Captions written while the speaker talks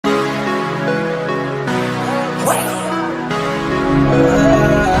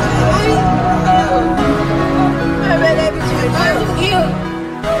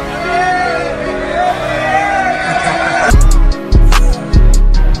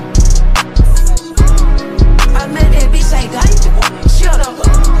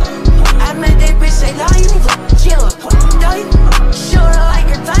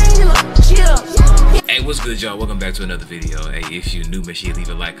make sure you leave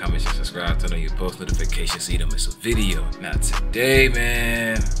a like, comment, and subscribe. Turn on your post notifications so you don't miss a video. Now today,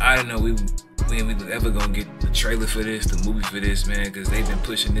 man, I don't know we ever gonna get the trailer for this, the movie for this, man, because they've been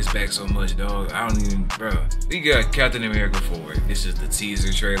pushing this back so much, dog. I don't even, bro. We got Captain America 4. This is the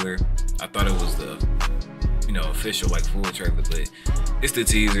teaser trailer. I thought it was the, official, like, full trailer, but it's the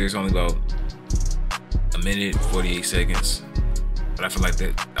teaser. It's only about a minute, 48 seconds. But I feel like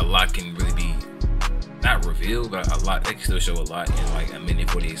that a lot can really be not revealed, but a lot, they can still show a lot in like a minute,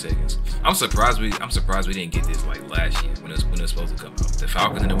 48 seconds. I'm surprised we didn't get this like last year when it was supposed to come out. The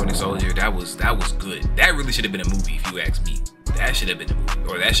Falcon and the Winter Soldier, that was good. That really should have been a movie if you ask me. That should have been a movie,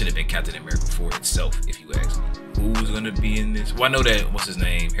 or that should have been Captain America 4 itself if you ask me. Who's gonna be in this? Well, I know that, what's his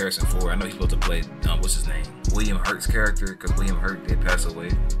name, Harrison Ford. I know he's supposed to play what's his name, William Hurt's character, because William Hurt did pass away.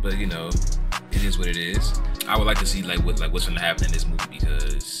 But it is what it is. I would like to see what's gonna happen in this movie,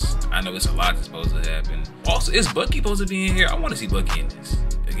 because I know it's a lot that's supposed to happen. Also, is Bucky supposed to be in here? I want to see Bucky in this,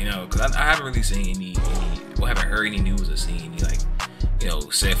 because I haven't really seen haven't heard any news or seen any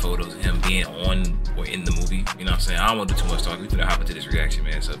set photos of him being on or in the movie. You know what I'm saying? I don't want to do too much talking. We're gonna hop into this reaction,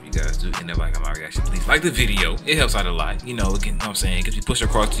 man. So if you guys do end up liking my reaction, please like the video. It helps out a lot. You know what I'm saying? Because we push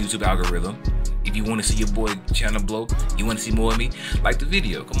across the YouTube algorithm. If you want to see your boy channel blow, you want to see more of me, like the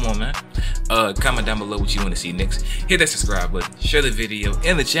video. Come on, man. Comment down below what you want to see next. Hit that subscribe button, share the video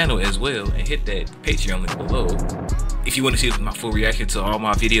and the channel as well, and hit that Patreon link below if you want to see my full reaction to all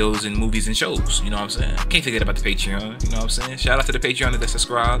my videos and movies and shows. You know what I'm saying? Can't forget about the Patreon. You know what I'm saying? Shout out to the Patreon that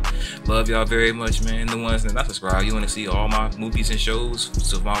subscribe. Love y'all very much, man. The ones that not subscribe, you want to see all my movies and shows,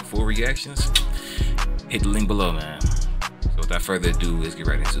 so my full reactions, hit the link below, man. So without further ado, let's get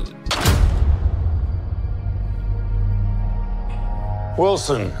right into it.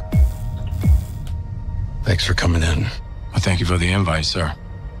 Wilson. Thanks for coming in. Well, thank you for the invite, sir.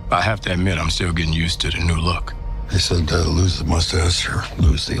 I have to admit, I'm still getting used to the new look. They said lose the mustache or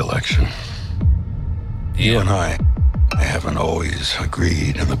lose the election. Yeah. You and I haven't always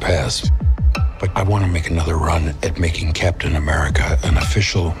agreed in the past, but I want to make another run at making Captain America an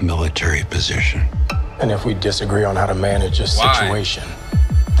official military position. And if we disagree on how to manage a situation,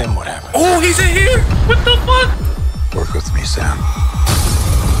 then what happens? Oh, he's in here? What the fuck? Work with me, Sam.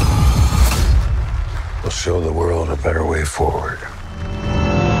 We'll show the world a better way forward.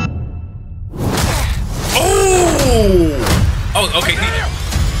 Oh, okay. He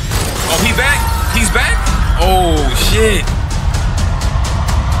back? He's back? Oh, shit.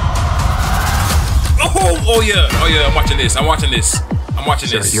 Oh yeah. I'm watching this.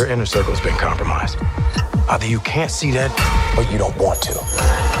 Sir, your inner circle's been compromised. Either you can't see that, or you don't want to.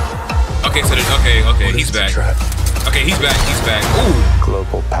 Okay, so okay. He's back. Okay, he's back. Ooh.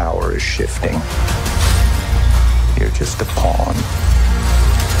 Global power is shifting. You're just a pawn.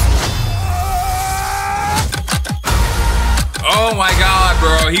 Oh my God,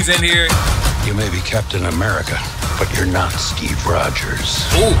 bro, he's in here. You may be Captain America, but you're not Steve Rogers.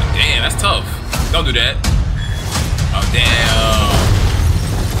 Oh, damn, that's tough. Don't do that. Oh, damn.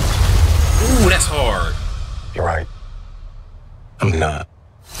 Ooh, that's hard. You're right. I'm not.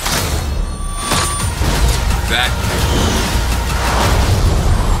 Back.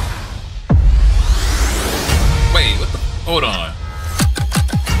 Wait, what the? Hold on.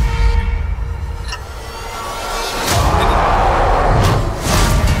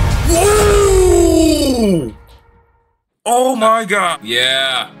 Woo! Oh my God.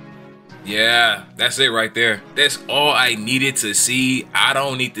 Yeah, that's it right there. That's all I needed to see. I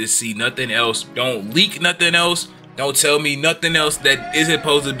don't need to see nothing else. Don't leak nothing else. Don't tell me nothing else that isn't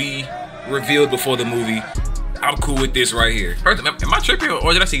supposed to be revealed before the movie. I'm cool with this right here. First, am I tripping,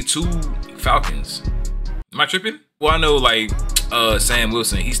 or did I see 2 Falcons? Am I tripping? Well, I know like Sam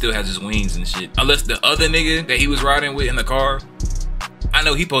Wilson, he still has his wings and shit. Unless the other nigga that he was riding with in the car, I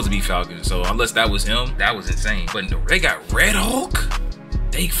know he supposed to be Falcon. So unless that was him, that was insane. But no, they got Red Hulk.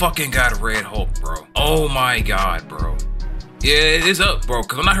 They fucking got Red Hulk, bro. Oh my God, bro. Yeah, it is up, bro.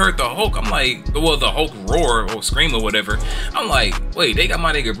 Cause when I heard the Hulk, I'm like, well, the Hulk roar or scream or whatever. I'm like, wait, they got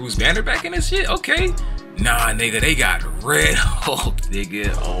my nigga Bruce Banner back in this shit? Okay. Nah, nigga, they got Red Hulk,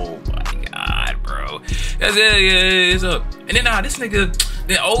 nigga. Oh my God, bro. That's it. Yeah, it's up. And then this nigga,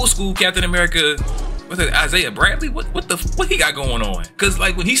 the old school Captain America, what's that, Isaiah Bradley? What he got going on? Cause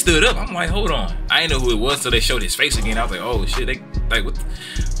like when he stood up, I'm like, hold on. I didn't know who it was till they showed his face again. I was like, oh shit, they like what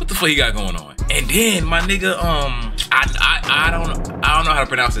the fuck he got going on? And then my nigga, I don't know how to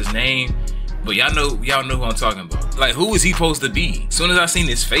pronounce his name, but y'all know who I'm talking about. Like, who is he supposed to be? As soon as I seen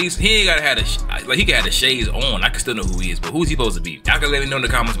his face, he ain't gotta have he could have the shades on. I can still know who he is, but who is he supposed to be? Y'all can let me know in the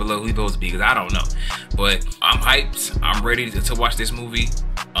comments below who he's supposed to be, because I don't know. But I'm hyped. I'm ready to watch this movie.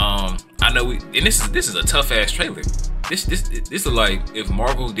 I know this is a tough ass trailer. This is like if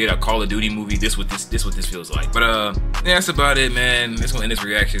Marvel did a Call of Duty movie. This what this feels like. But yeah, that's about it, man. That's gonna end this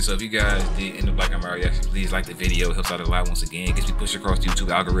reaction. So if you guys did end up liking my reaction, please like the video. It helps out a lot once again. Gets me pushed across the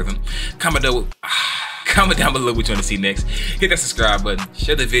YouTube algorithm. Comment down below what you want to see next. Hit that subscribe button,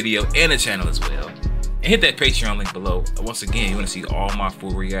 share the video and the channel as well. And hit that Patreon link below. Once again, you want to see all my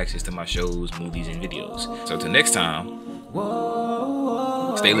full reactions to my shows, movies, and videos. So until next time,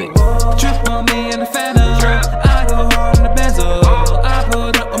 stay lit. Drip on me in the phantom. I go hard in the benzo. I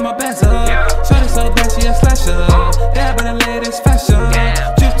put up